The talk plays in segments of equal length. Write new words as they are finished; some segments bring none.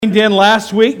rained in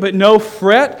last week, but no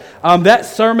fret. That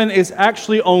sermon is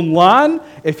actually online.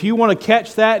 If you want to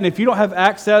catch that, and if you don't have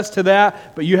access to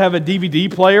that, but you have a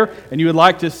DVD player and you would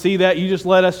like to see that, you just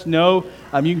let us know.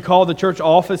 You can call the church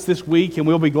office this week, and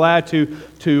we'll be glad to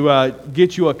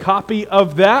get you a copy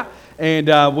of that. And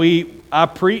I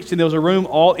preached, and there was a room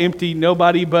all empty,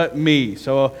 nobody but me.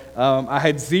 So I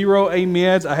had zero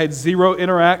amens. I had zero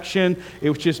interaction. It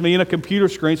was just me and a computer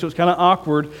screen, so it's kind of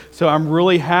awkward. So I'm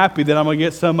really happy that I'm going to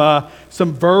get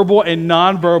some verbal and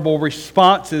nonverbal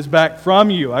responses back from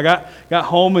you. I got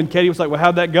home, and Katie was like, well,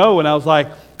 how'd that go? And I was like,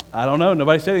 I don't know.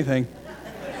 Nobody said anything.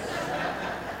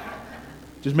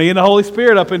 Just me and the Holy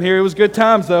Spirit up in here. It was good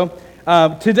times, though.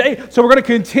 Today, so we're going to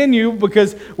continue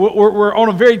because we're on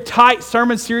a very tight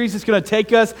sermon series. It's going to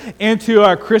take us into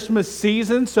our Christmas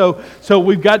season. So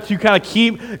we've got to kind of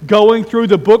keep going through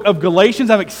the book of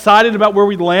Galatians. I'm excited about where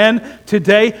we land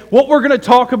today. What we're going to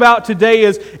talk about today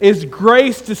is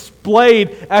grace displayed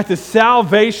at the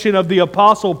salvation of the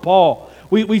Apostle Paul.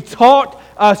 We talked,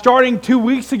 starting 2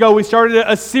 weeks ago, we started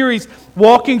a series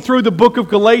walking through the book of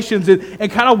Galatians,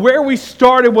 and kind of where we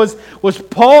started was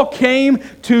Paul came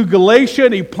to Galatia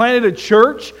and he planted a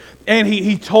church, and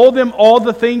he told them all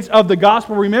the things of the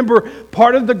gospel. Remember,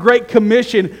 part of the Great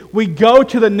Commission, we go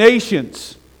to the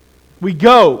nations. We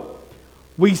go.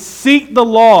 We seek the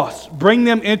lost, bring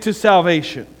them into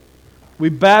salvation. We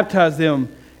baptize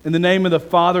them in the name of the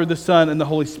Father, the Son, and the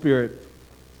Holy Spirit.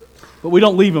 But we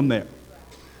don't leave them there.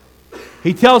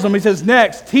 He tells them, he says,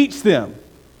 next, teach them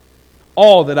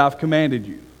all that I've commanded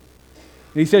you.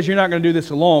 And he says you're not going to do this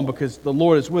alone because the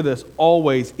Lord is with us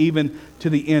always, even to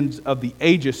the ends of the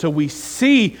ages. So we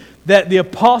see that the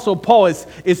Apostle Paul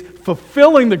is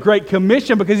fulfilling the Great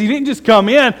Commission because he didn't just come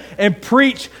in and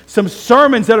preach some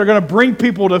sermons that are going to bring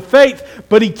people to faith,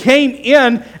 but he came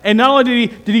in and not only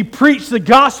did he preach the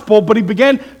gospel, but he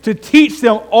began to teach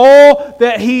them all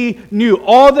that he knew,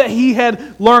 all that he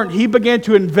had learned. He began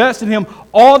to invest in him,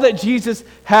 all that Jesus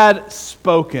had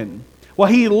spoken. Well,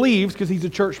 he leaves because he's a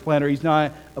church planter. He's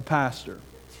not a pastor.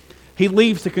 He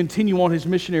leaves to continue on his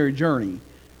missionary journey.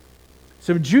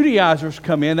 Some Judaizers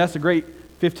come in. That's a great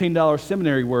 $15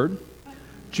 seminary word.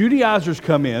 Judaizers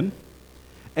come in,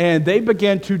 and they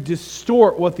began to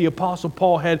distort what the Apostle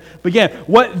Paul had began.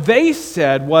 What they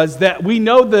said was that we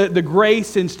know the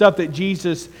grace and stuff that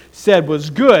Jesus said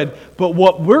was good, but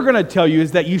what we're going to tell you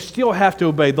is that you still have to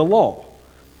obey the law.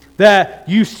 That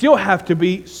you still have to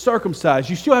be circumcised.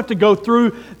 You still have to go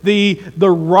through the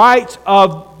rites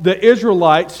of the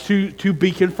Israelites to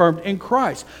be confirmed in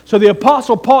Christ. So the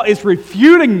Apostle Paul is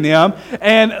refuting them.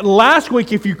 And last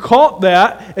week, if you caught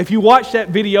that, if you watched that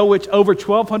video, which over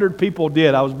 1,200 people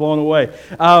did, I was blown away.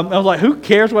 I was like, who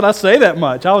cares what I say that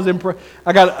much? I was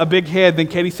I got a big head. Then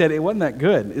Katie said, it wasn't that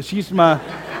good. She's my...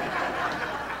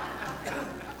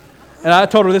 And I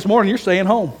told her this morning, you're staying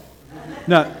home.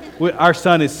 No. Our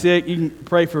son is sick. You can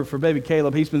pray for baby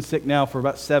Caleb. He's been sick now for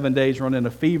about 7 days, running a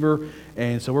fever.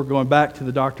 And so we're going back to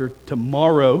the doctor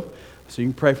tomorrow. So you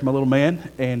can pray for my little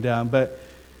man. And but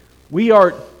we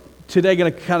are today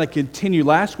going to kind of continue.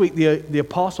 Last week, the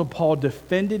Apostle Paul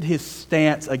defended his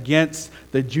stance against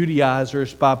the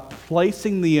Judaizers by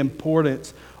placing the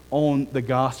importance on the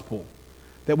gospel.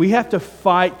 That we have to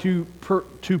fight to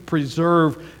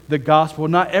preserve the gospel.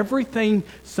 Not everything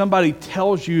somebody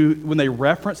tells you when they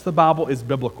reference the Bible is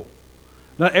biblical.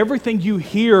 Not everything you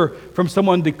hear from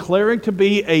someone declaring to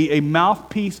be a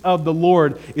mouthpiece of the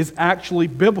Lord is actually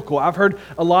biblical. I've heard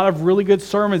a lot of really good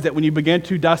sermons that when you begin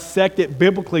to dissect it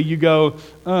biblically, you go,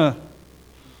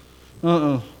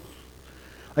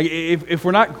 Like if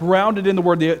we're not grounded in the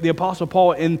Word, the Apostle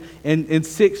Paul in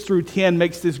 6 through 10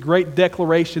 makes this great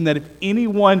declaration that if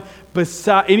anyone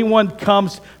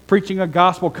comes preaching a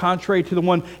gospel contrary to the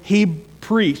one he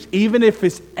preached, even if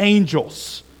it's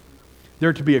angels,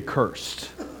 they're to be accursed.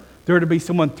 They're to be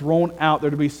someone thrown out.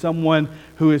 They're to be someone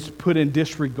who is put in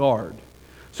disregard.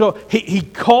 So he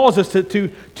calls us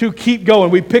to keep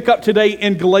going. We pick up today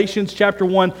in Galatians chapter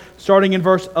 1, starting in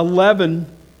verse 11.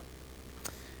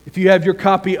 If you have your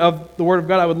copy of the Word of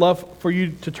God, I would love for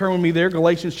you to turn with me there.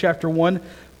 Galatians chapter 1,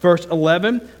 verse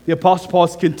 11. The Apostle Paul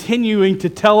is continuing to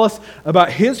tell us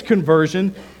about his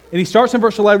conversion. And he starts in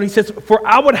verse 11. He says, "For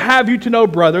I would have you to know,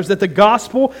 brothers, that the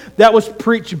gospel that was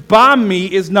preached by me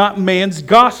is not man's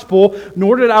gospel,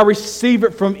 nor did I receive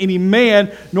it from any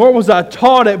man, nor was I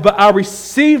taught it, but I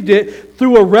received it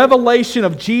through a revelation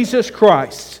of Jesus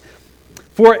Christ.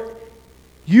 For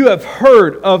you have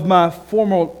heard of my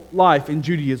former life in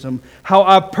Judaism, how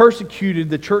I persecuted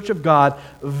the church of God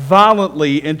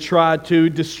violently and tried to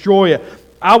destroy it.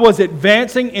 I was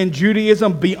advancing in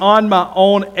Judaism beyond my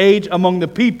own age among the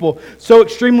people. So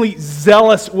extremely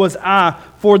zealous was I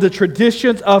for the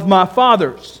traditions of my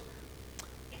fathers.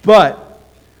 But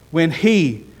when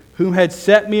He, whom had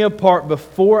set me apart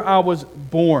before I was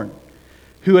born,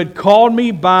 who had called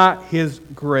me by His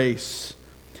grace,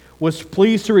 was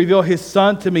pleased to reveal His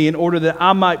Son to me in order that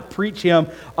I might preach Him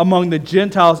among the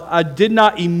Gentiles, I did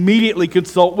not immediately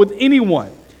consult with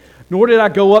anyone, nor did I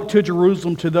go up to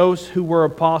Jerusalem to those who were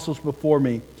apostles before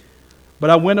me. But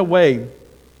I went away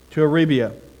to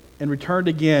Arabia and returned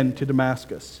again to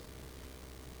Damascus.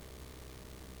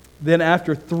 Then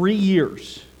after 3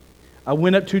 years, I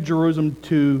went up to Jerusalem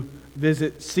to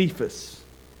visit Cephas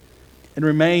and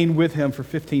remained with him for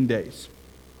 15 days.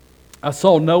 I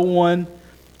saw no one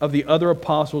of the other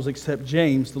apostles except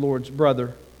James, the Lord's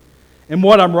brother. And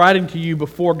what I'm writing to you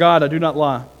before God, I do not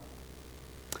lie.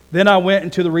 Then I went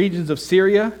into the regions of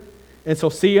Syria and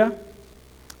Cilicia,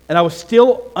 and I was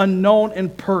still unknown in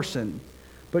person,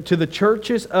 but to the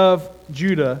churches of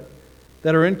Judah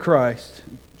that are in Christ,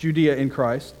 Judea in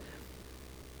Christ,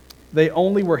 they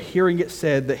only were hearing it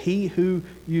said that he who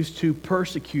used to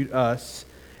persecute us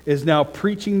is now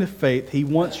preaching the faith he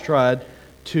once tried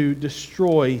to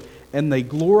destroy, and they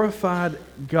glorified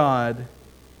God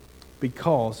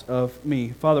because of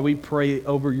me. Father, we pray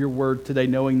over your word today,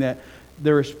 knowing that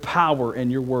there is power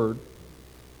in your word.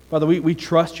 Father, we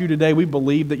trust you today. We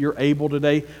believe that you're able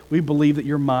today. We believe that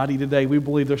you're mighty today. We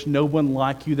believe there's no one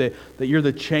like you, that you're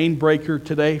the chain breaker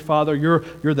today, Father. You're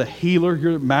the healer.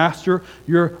 You're the master.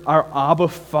 You're our Abba,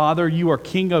 Father. You are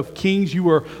King of kings. You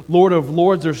are Lord of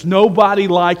lords. There's nobody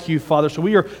like you, Father. So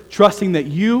we are trusting that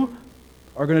you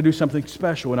are going to do something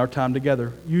special in our time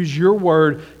together. Use your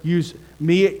word. Use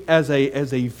me as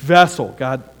a vessel,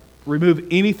 God. Remove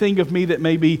anything of me that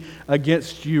may be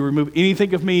against you. Remove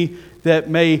anything of me that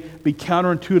may be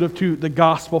counterintuitive to the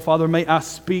gospel. Father, may I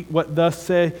speak what thus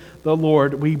say the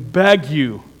Lord. We beg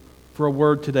you for a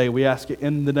word today. We ask it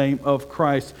in the name of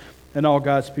Christ. And all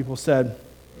God's people said,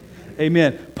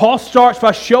 Amen. Paul starts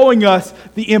by showing us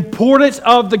the importance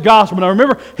of the gospel. Now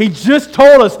remember, he just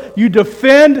told us you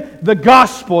defend the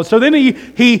gospel. So then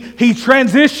he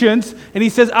transitions and he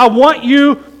says, I want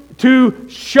you to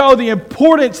show the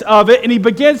importance of it, and he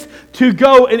begins to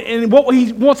go, and what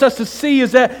he wants us to see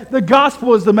is that the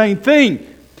gospel is the main thing.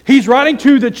 He's writing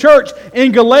to the church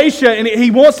in Galatia, and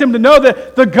he wants them to know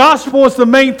that the gospel is the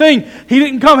main thing.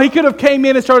 He could have came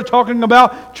in and started talking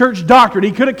about church doctrine.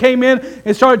 He could have came in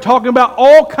and started talking about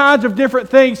all kinds of different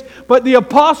things. But the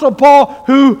Apostle Paul,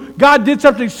 who God did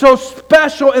something so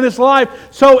special in his life,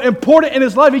 so important in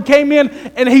his life, he came in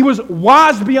and he was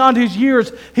wise beyond his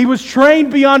years. He was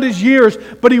trained beyond his years,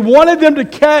 but he wanted them to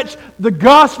catch the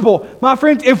gospel. My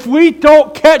friends, if we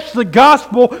don't catch the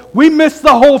gospel, we miss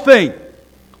the whole thing.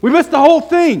 We missed the whole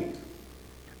thing.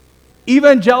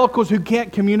 Evangelicals who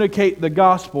can't communicate the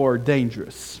gospel are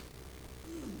dangerous.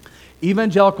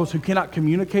 Evangelicals who cannot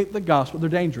communicate the gospel, they're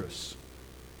dangerous.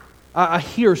 I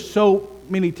hear so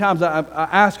many times, I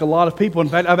ask a lot of people, in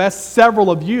fact, I've asked several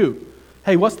of you,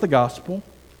 hey, what's the gospel?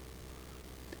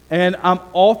 And I'm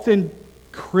often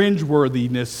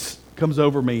cringeworthiness comes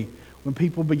over me when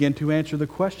people begin to answer the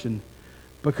question,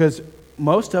 because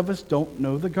most of us don't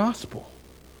know the gospel.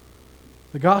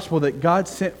 The gospel that God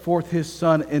sent forth His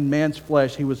Son in man's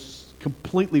flesh. He was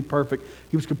completely perfect.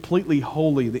 He was completely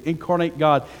holy. The incarnate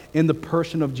God in the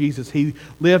person of Jesus. He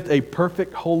lived a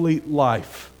perfect, holy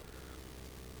life.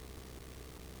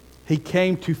 He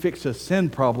came to fix a sin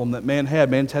problem that man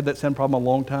had. Man's had that sin problem a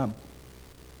long time.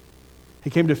 He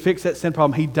came to fix that sin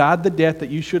problem. He died the death that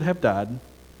you should have died.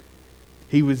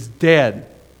 He was dead.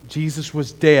 Jesus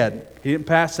was dead. He didn't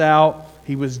pass out.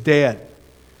 He was dead.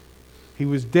 He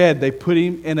was dead. They put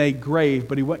him in a grave,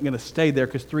 but he wasn't going to stay there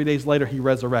because 3 days later he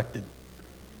resurrected.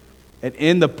 And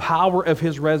in the power of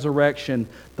his resurrection,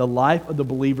 the life of the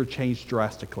believer changed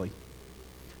drastically.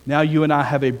 Now you and I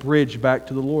have a bridge back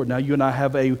to the Lord. Now you and I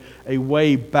have a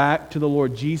way back to the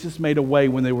Lord. Jesus made a way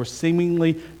when there was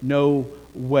seemingly no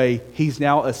way. He's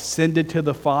now ascended to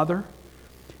the Father,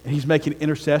 and He's making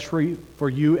intercessory for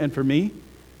you and for me.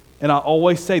 And I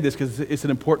always say this because it's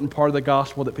an important part of the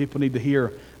gospel that people need to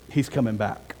hear. He's coming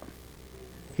back.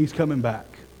 He's coming back.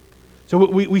 So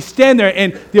we stand there,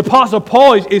 and the Apostle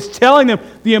Paul is telling them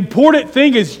the important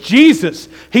thing is Jesus.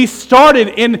 He started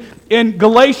in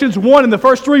Galatians 1 in the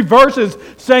first 3 verses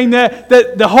saying that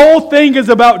the whole thing is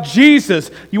about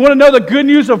Jesus. You want to know the good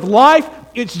news of life?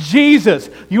 It's Jesus.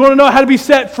 You want to know how to be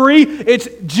set free? It's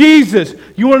Jesus.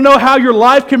 You want to know how your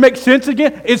life can make sense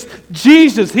again? It's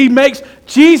Jesus. He makes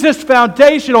Jesus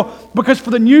foundational, because for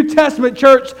the New Testament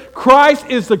church, Christ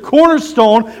is the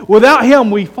cornerstone. Without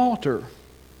Him, we falter.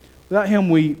 Without Him,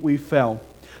 we fell.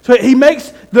 So he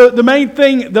makes the main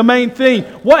thing.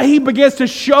 What he begins to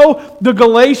show the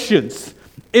Galatians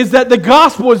is that the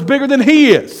gospel is bigger than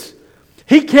he is.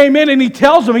 He came in and he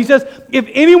tells them, he says, if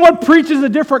anyone preaches a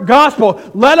different gospel,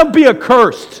 let him be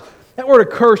accursed. That word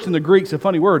accursed in the Greek is a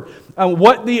funny word.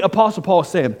 What the Apostle Paul is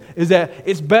saying is that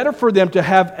it's better for them to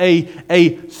have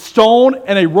a stone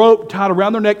and a rope tied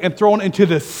around their neck and thrown into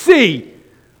the sea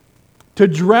to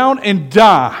drown and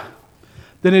die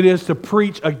than it is to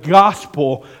preach a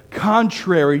gospel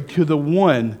contrary to the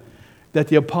one that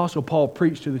the Apostle Paul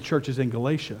preached to the churches in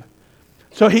Galatia.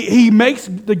 So he makes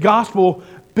the gospel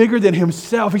bigger than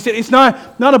himself. He said, it's not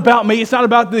about me. It's not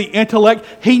about the intellect.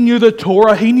 He knew the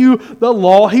Torah. He knew the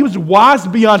law. He was wise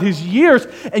beyond his years.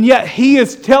 And yet he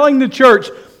is telling the church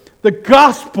the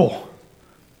gospel,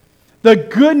 the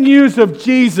good news of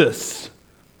Jesus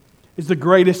is the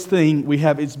greatest thing we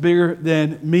have. It's bigger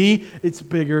than me. It's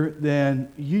bigger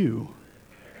than you.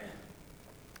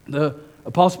 The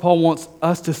Apostle Paul wants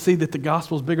us to see that the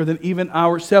gospel is bigger than even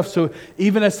ourselves. So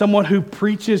even as someone who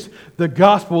preaches the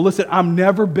gospel, listen, I'm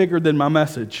never bigger than my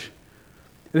message.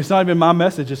 And it's not even my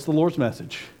message, it's the Lord's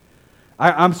message.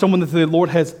 I'm someone that the Lord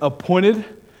has appointed,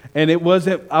 and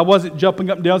I wasn't jumping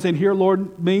up and down saying, here,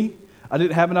 Lord, me. I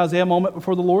didn't have an Isaiah moment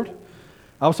before the Lord.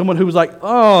 I was someone who was like,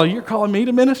 oh, you're calling me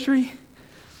to ministry?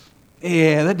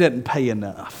 Yeah, that doesn't pay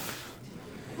enough.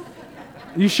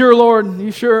 You sure, Lord?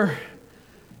 You sure?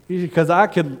 Because I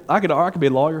could be a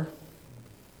lawyer.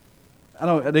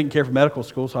 I didn't care for medical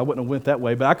school, so I wouldn't have went that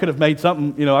way. But I could have made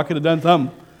something. I could have done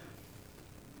something.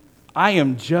 I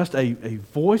am just a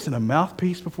voice and a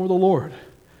mouthpiece before the Lord.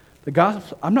 The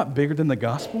gospel. I'm not bigger than the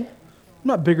gospel. I'm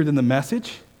not bigger than the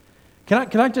message.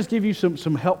 Can I just give you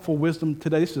some helpful wisdom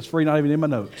today? This is free, not even in my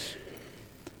notes.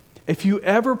 If you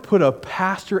ever put a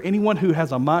pastor, anyone who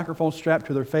has a microphone strapped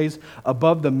to their face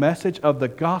above the message of the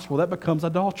gospel, that becomes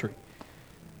idolatry.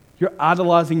 You're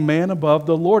idolizing man above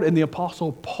the Lord. And the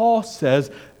Apostle Paul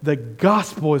says the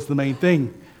gospel is the main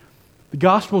thing. The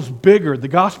gospel is bigger. The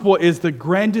gospel is the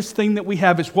grandest thing that we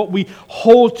have. It's what we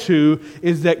hold to,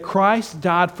 is that Christ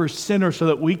died for sinners so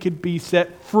that we could be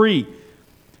set free.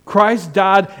 Christ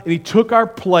died and He took our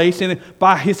place, and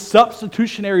by His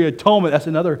substitutionary atonement, that's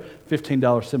another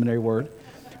 $15 seminary word.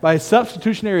 By His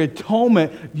substitutionary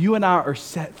atonement, you and I are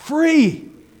set free.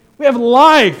 We have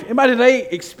life. Anybody today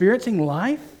experiencing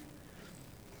life?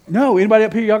 No. Anybody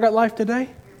up here, y'all got life today?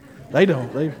 They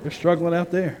don't. They're struggling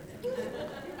out there.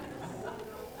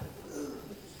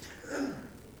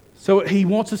 So he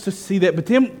wants us to see that. But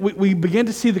then we begin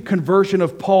to see the conversion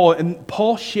of Paul, and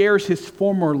Paul shares his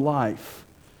former life.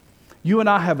 You and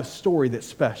I have a story that's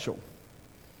special.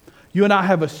 You and I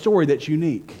have a story that's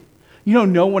unique.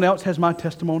 No one else has my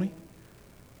testimony.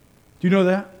 Do you know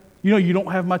that? You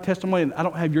don't have my testimony, and I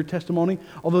don't have your testimony.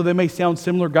 Although they may sound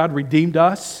similar, God redeemed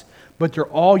us, but they're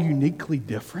all uniquely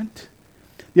different.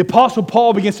 The Apostle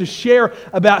Paul begins to share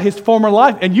about his former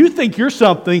life, and you think you're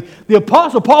something. The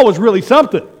Apostle Paul was really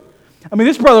something. I mean,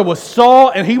 this brother was Saul,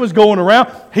 and he was going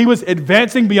around. He was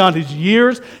advancing beyond his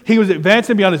years. He was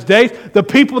advancing beyond his days. The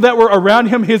people that were around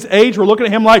him, his age, were looking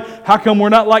at him like, how come we're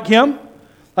not like him?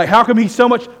 Like, how come he's so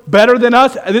much better than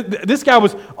us? This guy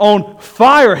was on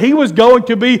fire. He was going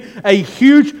to be a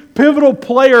huge, pivotal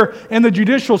player in the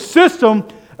judicial system,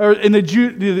 or in the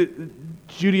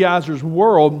Judaizers'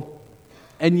 world,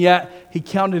 and yet he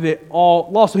counted it all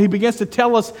lost. So he begins to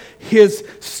tell us his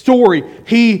story.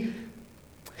 He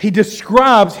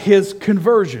describes his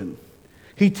conversion.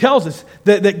 He tells us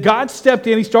that God stepped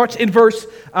in. He starts in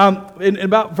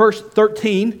about verse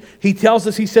 13. He tells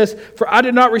us, he says, "For I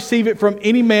did not receive it from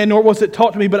any man, nor was it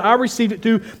taught to me, but I received it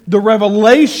through the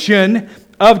revelation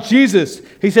of Jesus."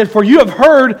 He said, "For you have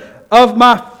heard of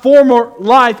my former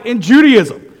life in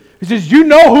Judaism." He says, you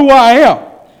know who I am.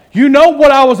 You know what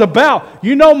I was about.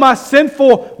 You know my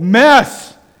sinful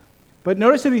mess. But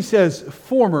notice that he says,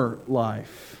 former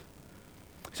life.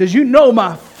 He says, you know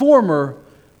my former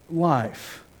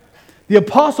life. The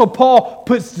Apostle Paul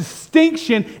puts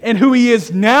distinction in who he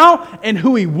is now and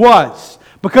who he was.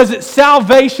 Because at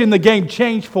salvation, the game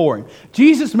changed for him.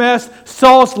 Jesus messed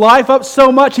Saul's life up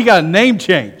so much, he got a name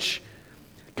change.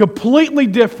 Completely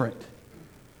different.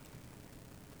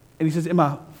 And he says, in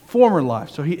my former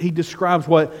life. So he describes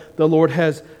what the Lord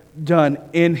has done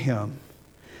in him.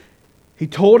 He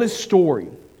told his story.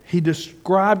 He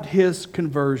described his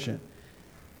conversion.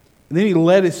 And then he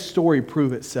let his story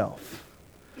prove itself.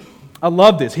 I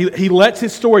love this. He lets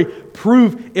his story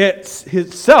prove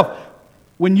itself.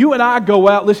 When you and I go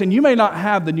out, listen, you may not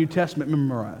have the New Testament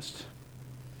memorized.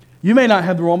 You may not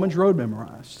have the Romans Road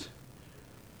memorized.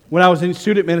 When I was in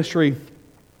student ministry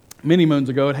many moons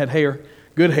ago, it had hair.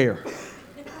 good hair.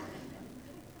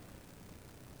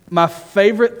 My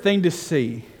favorite thing to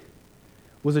see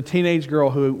was a teenage girl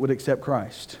who would accept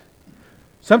Christ.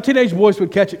 Some teenage boys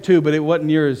would catch it too, but it wasn't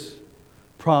near as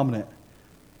prominent.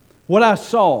 What I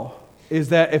saw is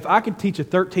that if I could teach a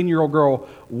 13-year-old girl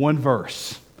one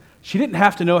verse, she didn't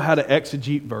have to know how to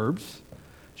exegete verbs.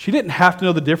 She didn't have to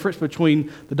know the difference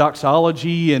between the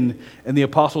doxology and the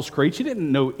Apostles' Creed. She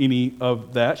didn't know any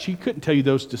of that. She couldn't tell you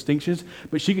those distinctions,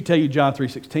 but she could tell you John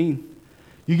 3:16.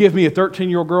 You give me a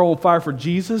 13-year-old girl on fire for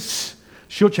Jesus,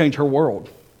 she'll change her world.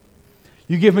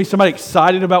 You give me somebody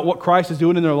excited about what Christ is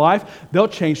doing in their life, they'll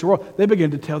change the world. They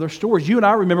begin to tell their stories. You and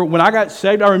I remember when I got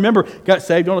saved, got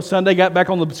saved on a Sunday, got back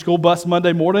on the school bus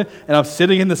Monday morning, and I'm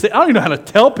sitting in the seat. I don't even know how to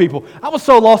tell people. I was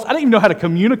so lost, I didn't even know how to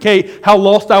communicate how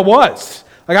lost I was.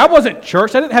 Like, I wasn't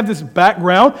church. I didn't have this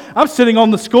background. I'm sitting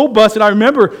on the school bus, and I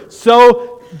remember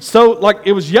so like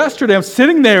it was yesterday. I'm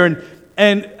sitting there,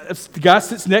 and the guy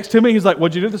sits next to me. He's like,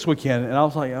 "What'd you do this weekend?" And I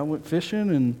was like, "I went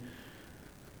fishing and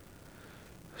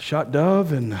shot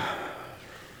dove and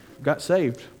got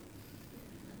saved."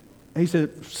 And he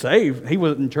said, "Saved?" He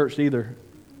wasn't in church either.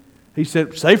 He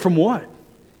said, "Saved from what?"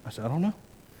 I said, "I don't know."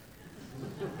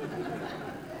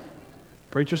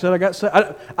 Preacher said I got saved.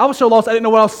 I was so lost, I didn't know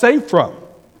what I was saved from.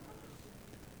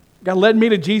 God led me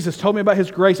to Jesus, told me about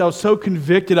His grace. I was so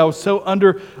convicted. I was so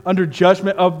under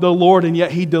judgment of the Lord, and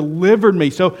yet He delivered me.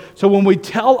 So when we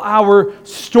tell our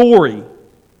story,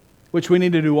 which we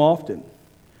need to do often,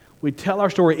 we tell our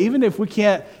story, even if we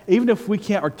can't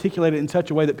articulate it in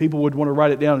such a way that people would want to write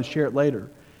it down and share it later.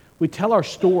 We tell our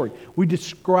story. We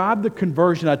describe the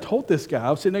conversion. I told this guy,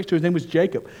 I was sitting next to his name was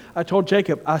Jacob. I told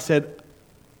Jacob, I said,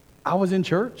 I was in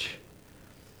church.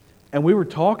 And we were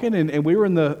talking, and we were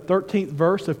in the 13th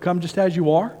verse of "Come just as you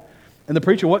are." And the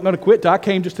preacher wasn't going to quit till I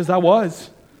came just as I was.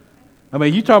 I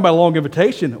mean, you talking about a long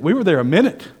invitation. We were there a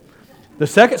minute. The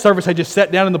second service had just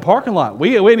sat down in the parking lot.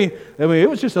 It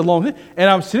was just a long thing. And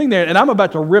I'm sitting there, and I'm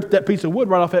about to rip that piece of wood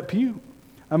right off that pew.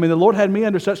 I mean, the Lord had me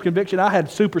under such conviction. I had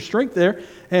super strength there.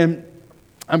 And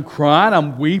I'm crying,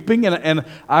 I'm weeping, and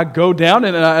I go down,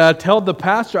 and I tell the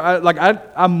pastor,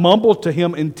 I mumble to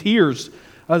him in tears.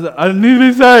 I was like, "I need to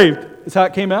be saved." That's how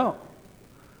it came out.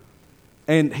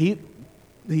 And he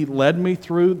led me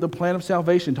through the plan of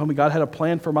salvation, told me God had a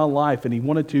plan for my life, and He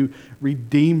wanted to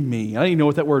redeem me. I didn't even know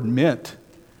what that word meant.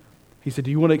 He said,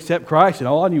 "Do you want to accept Christ?" And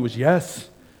all I knew was, yes,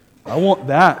 I want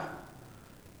that.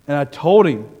 And I told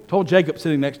Jacob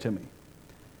sitting next to me.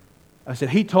 I said,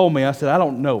 he told me, I said, "I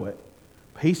don't know it."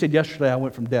 But he said, "Yesterday I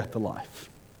went from death to life."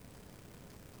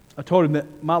 I told him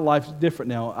that my life's different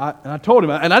now. I told him,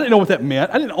 and I didn't know what that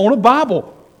meant. I didn't own a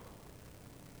Bible.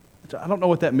 I don't know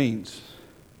what that means.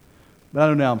 But I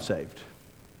know now I'm saved.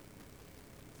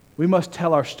 We must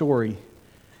tell our story.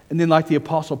 And then like the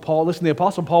Apostle Paul, listen, the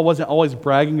Apostle Paul wasn't always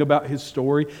bragging about his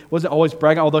story. Wasn't always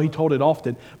bragging, although he told it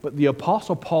often. But the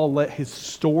Apostle Paul let his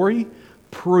story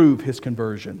prove his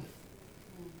conversion.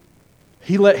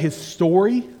 He let his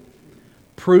story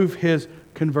prove his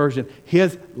conversion.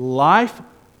 His life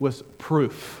was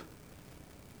proof.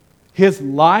 His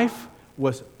life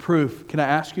was proof. Can I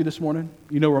ask you this morning?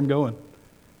 You know where I'm going.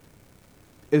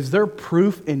 Is there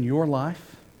proof in your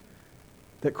life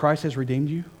that Christ has redeemed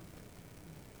you?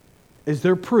 Is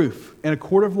there proof? In a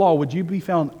court of law, would you be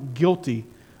found guilty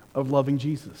of loving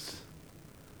Jesus?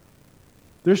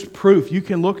 There's proof. You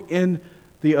can look in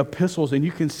the epistles and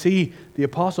you can see the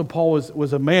Apostle Paul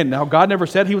was a man. Now, God never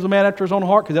said he was a man after His own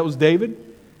heart, because that was David.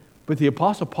 But the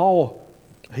Apostle Paul,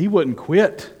 he wouldn't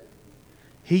quit.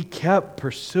 He kept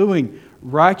pursuing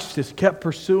righteousness, kept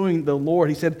pursuing the Lord.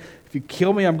 He said, "If you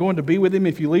kill me, I'm going to be with Him.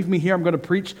 If you leave me here, I'm going to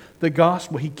preach the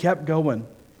gospel." He kept going.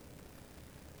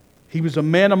 He was a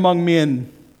man among men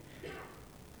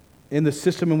in the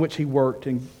system in which he worked,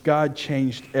 and God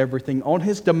changed everything. On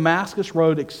his Damascus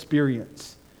Road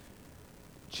experience,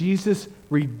 Jesus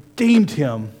redeemed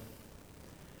him,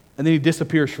 and then He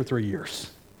disappears for 3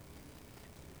 years.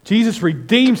 Jesus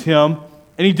redeems him,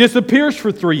 and He disappears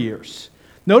for 3 years.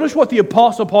 Notice what the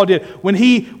Apostle Paul did when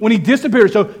he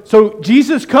disappeared. So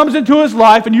Jesus comes into his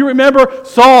life, and you remember,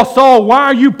 "Saul, Saul, why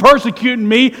are you persecuting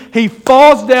me?" He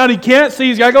falls down. He can't see.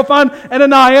 He's got to go find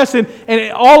Ananias, and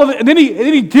all of it. And then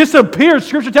he disappears.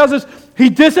 Scripture tells us he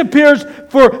disappears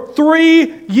for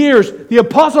 3 years. The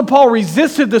Apostle Paul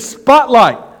resisted the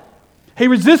spotlight. He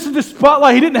resisted the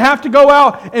spotlight. He didn't have to go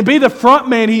out and be the front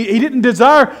man. He didn't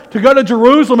desire to go to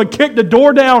Jerusalem and kick the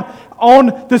door down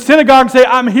on the synagogue and say,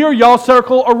 "I'm here, y'all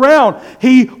circle around."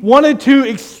 He wanted to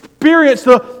experience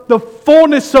the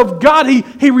fullness of God.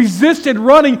 He resisted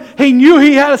running. He knew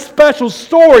he had a special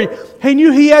story. He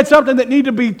knew he had something that needed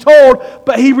to be told,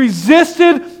 but he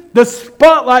resisted the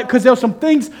spotlight because there were some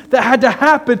things that had to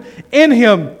happen in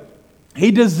him.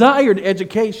 He desired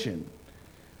education.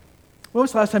 When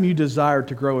was the last time you desired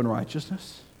to grow in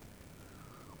righteousness?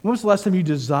 When was the last time you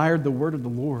desired the word of the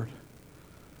Lord? When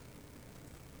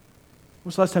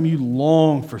was the last time you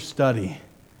longed for study?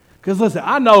 Because listen,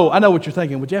 I know what you're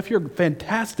thinking. Well, Jeff, you're a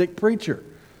fantastic preacher.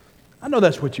 I know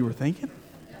that's what you were thinking.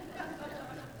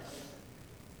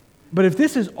 But if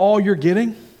this is all you're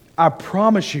getting, I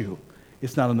promise you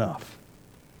it's not enough.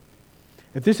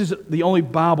 If this is the only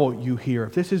Bible you hear,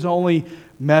 if this is the only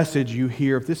message you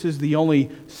hear, if this is the only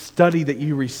study that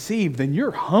you receive, then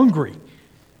you're hungry.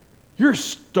 You're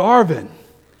starving.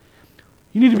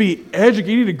 You need to be educated.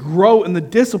 You need to grow in the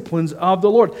disciplines of the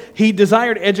Lord. He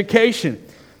desired education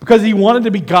because he wanted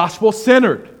to be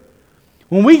gospel-centered.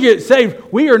 When we get saved,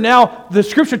 we are now, the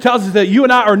Scripture tells us that you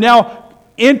and I are now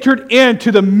entered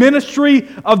into the ministry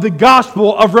of the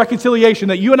gospel of reconciliation,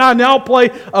 that you and I now play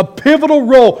a pivotal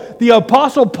role. The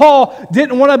Apostle Paul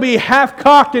didn't want to be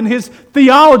half-cocked in his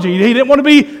theology. He didn't want to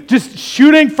be just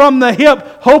shooting from the hip,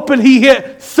 hoping he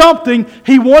hit something.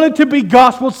 He wanted to be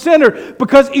gospel-centered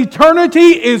because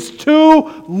eternity is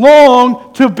too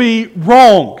long to be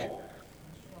wrong.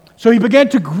 So he began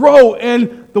to grow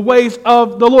in the ways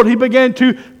of the Lord. He began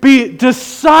to be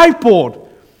discipled.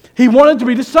 He wanted to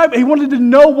be discipled. He wanted to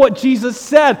know what Jesus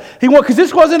said. Because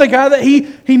this wasn't a guy that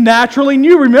he naturally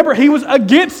knew. Remember, he was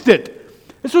against it.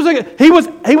 He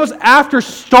was after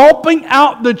stomping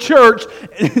out the church,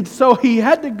 and so he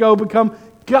had to go become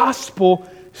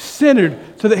gospel-centered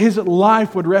so that his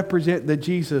life would represent the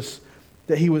Jesus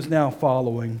that he was now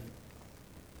following.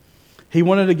 He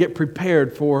wanted to get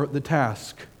prepared for the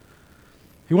task.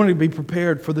 He wanted to be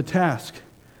prepared for the task.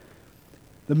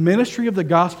 The ministry of the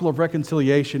gospel of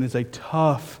reconciliation is a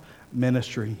tough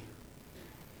ministry.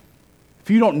 If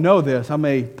you don't know this, I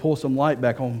may pull some light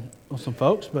back on some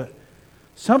folks, but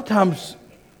sometimes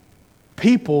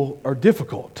people are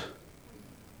difficult.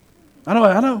 I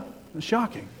know, it's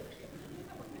shocking.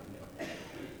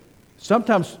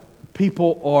 Sometimes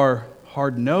people are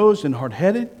hard-nosed and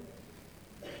hard-headed.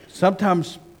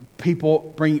 Sometimes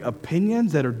people bring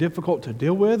opinions that are difficult to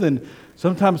deal with, and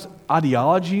sometimes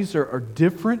ideologies are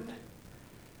different.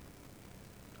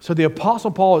 So the Apostle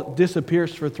Paul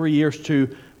disappears for 3 years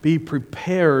to be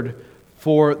prepared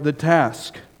for the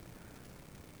task.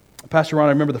 Pastor Ron,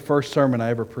 I remember the first sermon I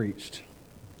ever preached.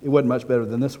 It wasn't much better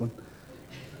than this one.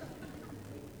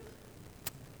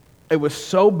 It was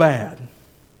so bad,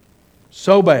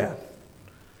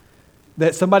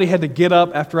 that somebody had to get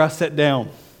up after I sat down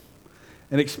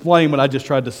and explain what I just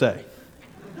tried to say.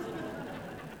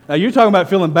 Now, you're talking about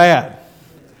feeling bad.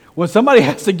 When somebody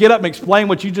has to get up and explain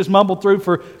what you just mumbled through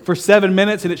for 7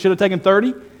 minutes and it should have taken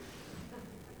 30,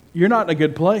 you're not in a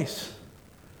good place.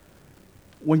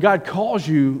 When God calls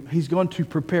you, He's going to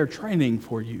prepare training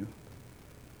for you.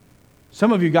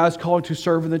 Some of you guys called to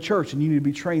serve in the church, and you need to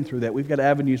be trained through that. We've got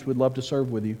avenues we'd love to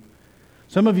serve with you.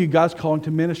 Some of you guys called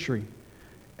to ministry,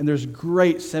 and there's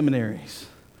great seminaries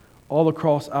all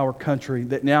across our country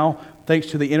that now, thanks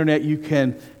to the internet, you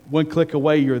can, one click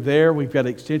away, you're there. We've got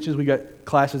extensions. We've got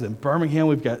classes in Birmingham.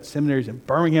 We've got seminaries in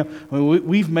Birmingham. I mean,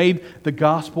 we've made the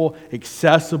gospel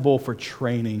accessible for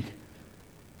training.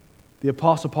 The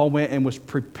Apostle Paul went and was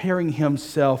preparing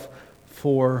himself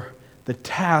for the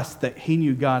task that he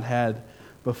knew God had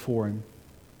before him.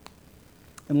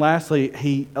 And lastly,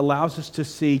 he allows us to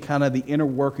see kind of the inner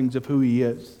workings of who he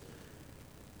is.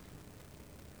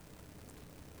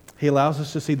 He allows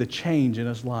us to see the change in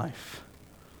his life.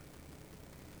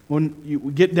 When you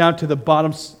get down to the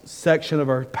bottom section of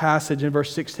our passage in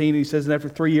verse 16, he says, "And after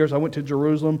 3 years I went to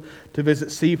Jerusalem to visit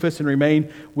Cephas and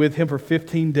remained with him for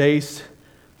 15 days.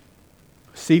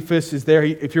 Cephas is there.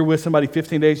 If you're with somebody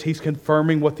 15 days, he's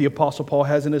confirming what the Apostle Paul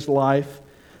has in his life.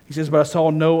 He says, "But I saw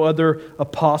no other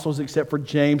apostles except for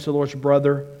James, the Lord's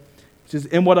brother." He says,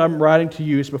 "In what I'm writing to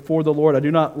you is before the Lord. I do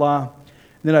not lie.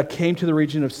 And then I came to the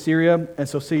region of Syria and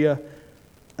Cilicia,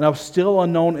 and I was still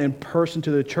unknown in person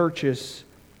to the churches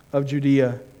of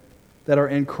Judea that are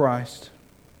in Christ.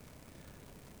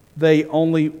 They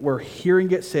only were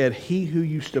hearing it said, 'He who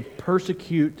used to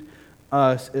persecute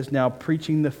us is now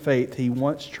preaching the faith he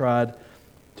once tried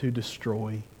to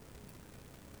destroy.'"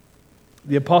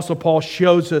 The Apostle Paul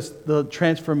shows us the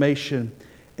transformation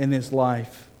in his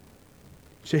life.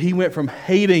 So he went from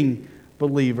hating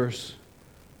believers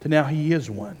to now he is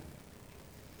one.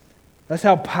 That's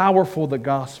how powerful the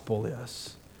gospel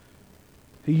is.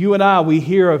 You and I, we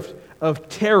hear of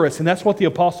terrorists, and that's what the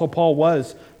Apostle Paul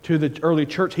was to the early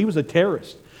church. He was a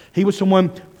terrorist. He was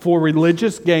someone for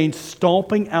religious gain,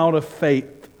 stomping out of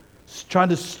faith, trying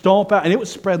to stomp out, and it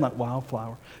was spreading like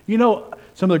wildfire. You know,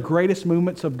 some of the greatest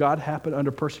movements of God happened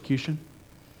under persecution.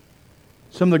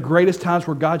 Some of the greatest times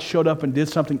where God showed up and did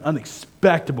something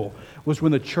unexpected was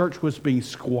when the church was being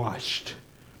squashed.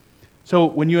 So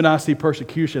when you and I see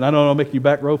persecution, I know I'm making you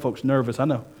back row folks nervous, I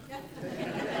know.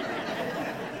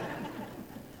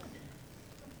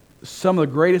 Some of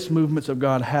the greatest movements of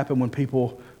God happen when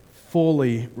people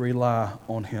fully rely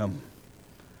on Him.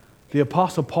 The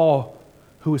Apostle Paul,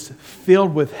 who was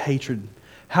filled with hatred,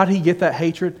 how did he get that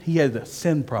hatred? He had a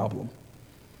sin problem.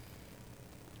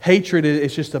 Hatred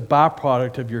is just a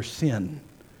byproduct of your sin.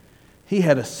 He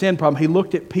had a sin problem. He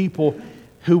looked at people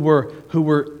who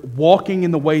were walking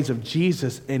in the ways of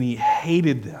Jesus, and he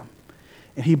hated them.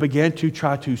 And he began to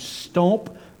try to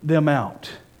stomp them out.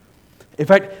 In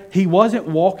fact, he wasn't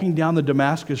walking down the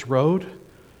Damascus road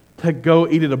to go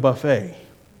eat at a buffet.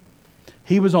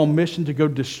 He was on mission to go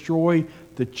destroy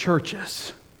the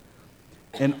churches.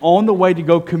 And on the way to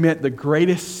go commit the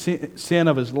greatest sin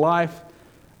of his life,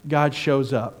 God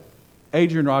shows up.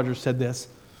 Adrian Rogers said this.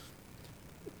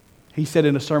 He said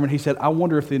in a sermon, he said, I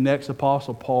wonder if the next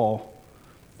Apostle Paul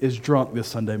is drunk this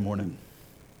Sunday morning.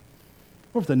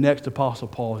 Or if the next Apostle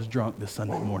Paul is drunk this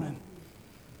Sunday morning.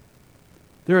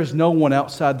 There is no one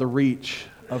outside the reach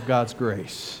of God's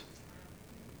grace.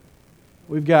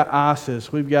 We've got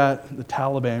ISIS, we've got the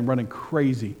Taliban running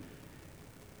crazy.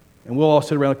 And we'll all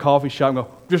sit around a coffee shop and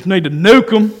go, just need to nuke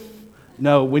them.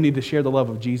 No, we need to share the love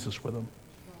of Jesus with them.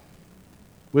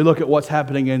 We look at what's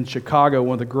happening in Chicago,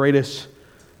 one of the greatest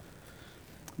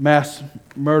mass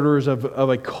murderers of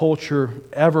a culture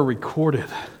ever recorded.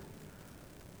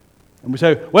 And we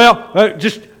say, well,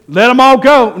 just let them all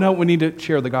go. No, we need to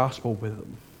share the gospel with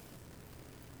them.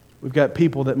 We've got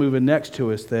people that move in next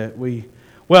to us that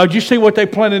well, did you see what they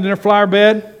planted in their flower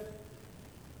bed?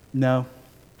 No.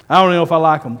 I don't know if I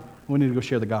like them. We need to go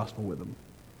share the gospel with them.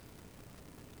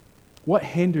 What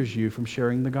hinders you from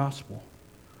sharing the gospel?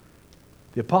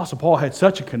 The Apostle Paul had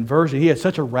such a conversion. He had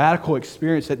such a radical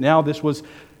experience that now this was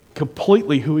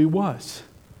completely who he was.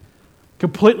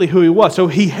 Completely who he was. So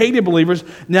he hated believers.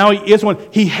 Now he is one.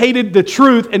 He hated the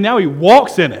truth, and now he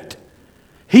walks in it.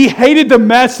 He hated the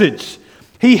message.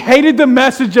 He hated the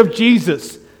message of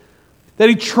Jesus. That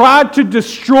he tried to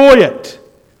destroy it.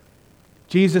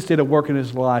 Jesus did a work in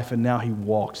his life, and now he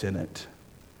walks in it.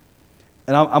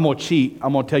 And I'm going to cheat.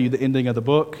 I'm going to tell you the ending of the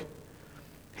book.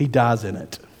 He dies in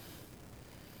it.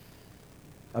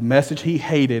 A message he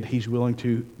hated, he's willing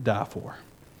to die for.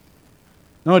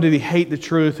 Not only did he hate the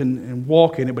truth and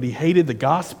walk in it, but he hated the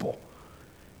gospel.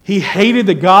 He hated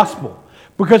the gospel.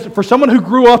 Because for someone who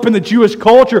grew up in the Jewish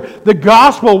culture, the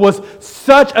gospel was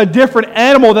such a different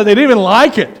animal that they didn't even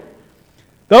like it.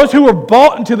 Those who were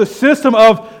bought into the system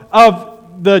of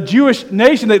the Jewish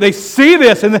nation, they see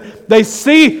this and they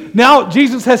see now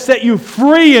Jesus has set you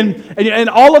free and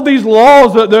all of these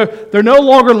laws, they're no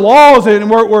longer laws and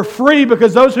we're free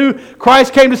because those who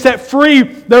Christ came to set free,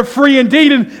 they're free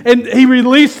indeed. And he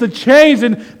released the chains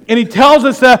and he tells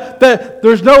us that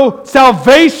there's no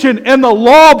salvation in the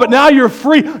law, but now you're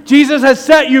free. Jesus has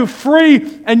set you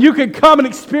free and you can come and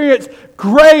experience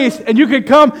grace and you can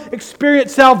come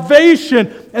experience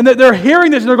salvation. And that they're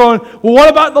hearing this and they're going, well, what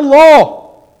about the law?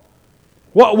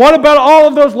 What about all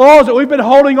of those laws that we've been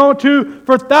holding on to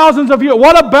for thousands of years?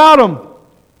 What about them? And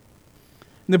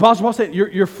the Apostle Paul said,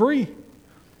 you're free.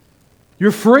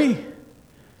 You're free.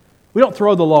 We don't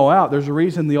throw the law out. There's a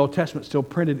reason the Old Testament's still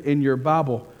printed in your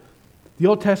Bible. The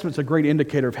Old Testament's a great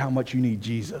indicator of how much you need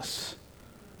Jesus.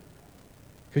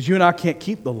 Because you and I can't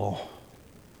keep the law.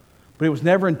 But it was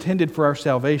never intended for our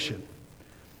salvation.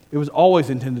 It was always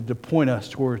intended to point us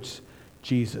towards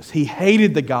Jesus. He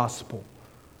hated the gospel.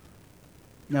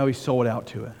 Now he sold out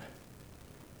to it.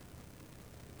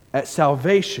 At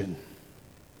salvation,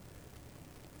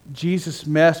 Jesus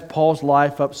messed Paul's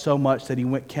life up so much that he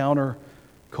went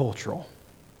counter-cultural.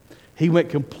 He went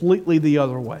completely the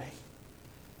other way.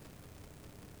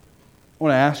 I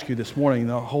want to ask you this morning,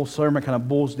 the whole sermon kind of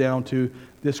boils down to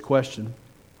this question.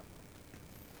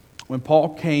 When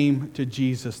Paul came to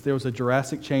Jesus, there was a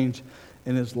drastic change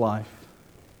in his life.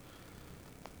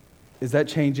 Is that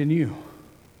change in you?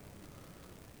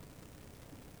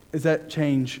 Is that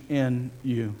change in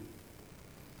you?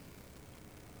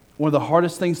 One of the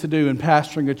hardest things to do in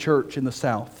pastoring a church in the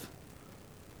South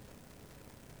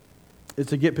is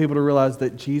to get people to realize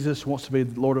that Jesus wants to be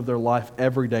the Lord of their life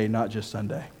every day, not just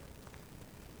Sunday.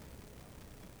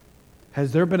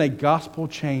 Has there been a gospel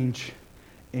change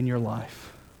in your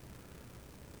life?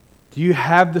 Do you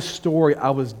have the story,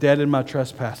 I was dead in my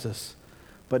trespasses,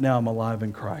 but now I'm alive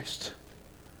in Christ?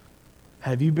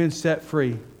 Have you been set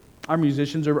free? Our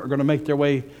musicians are going to make their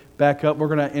way back up. We're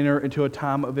going to enter into a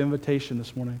time of invitation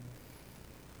this morning.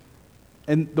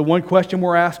 And the one question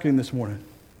we're asking this morning,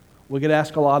 we get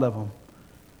asked a lot of them.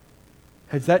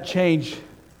 Has that change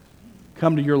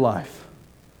come to your life?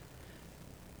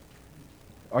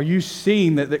 Are you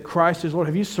seeing that Christ is Lord?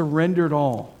 Have you surrendered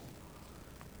all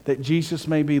that Jesus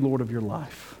may be Lord of your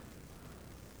life?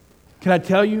 Can I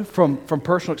tell you from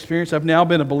personal experience, I've now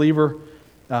been a believer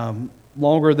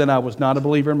longer than I was not a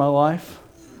believer in my life.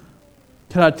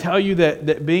 Can I tell you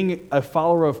that being a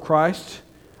follower of Christ,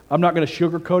 I'm not going to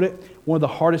sugarcoat it, one of the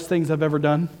hardest things I've ever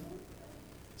done.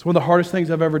 It's one of the hardest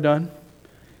things I've ever done.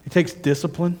 It takes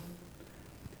discipline.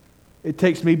 It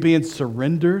takes me being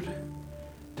surrendered.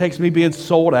 It takes me being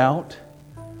sold out.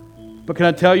 But can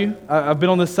I tell you, I've been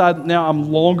on this side now,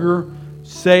 I'm longer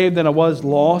saved than I was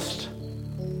lost.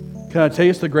 Can I tell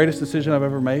you it's the greatest decision I've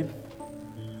ever made?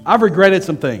 I've regretted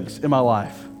some things in my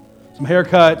life. Some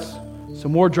haircuts,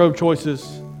 some wardrobe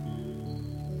choices.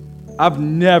 I've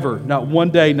never, not one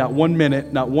day, not 1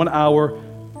 minute, not 1 hour,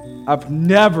 I've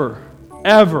never,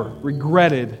 ever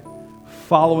regretted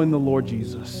following the Lord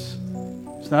Jesus.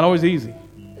 It's not always easy,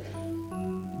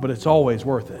 but it's always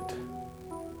worth it.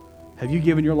 Have you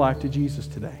given your life to Jesus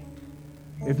today?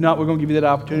 If not, we're going to give you that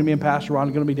opportunity. Me and Pastor Ron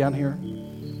are going to be down here.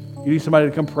 You need somebody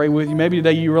to come pray with you. Maybe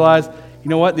today you realize, you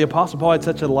know what, the Apostle Paul had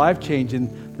such a life change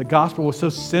and the gospel was so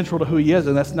central to who he is,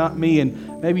 and that's not me.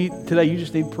 And maybe today you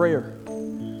just need prayer.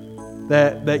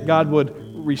 That God would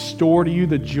restore to you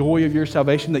the joy of your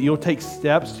salvation, that you'll take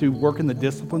steps to work in the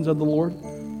disciplines of the Lord.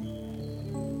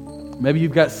 Maybe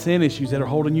you've got sin issues that are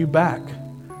holding you back.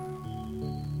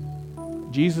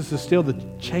 Jesus is still the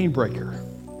chain breaker.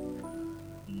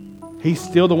 He's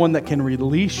still the one that can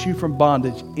release you from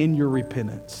bondage in your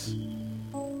repentance.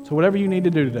 So whatever you need to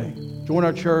do today, join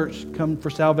our church, come for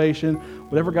salvation,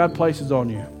 whatever God places on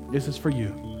you, this is for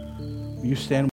you. You stand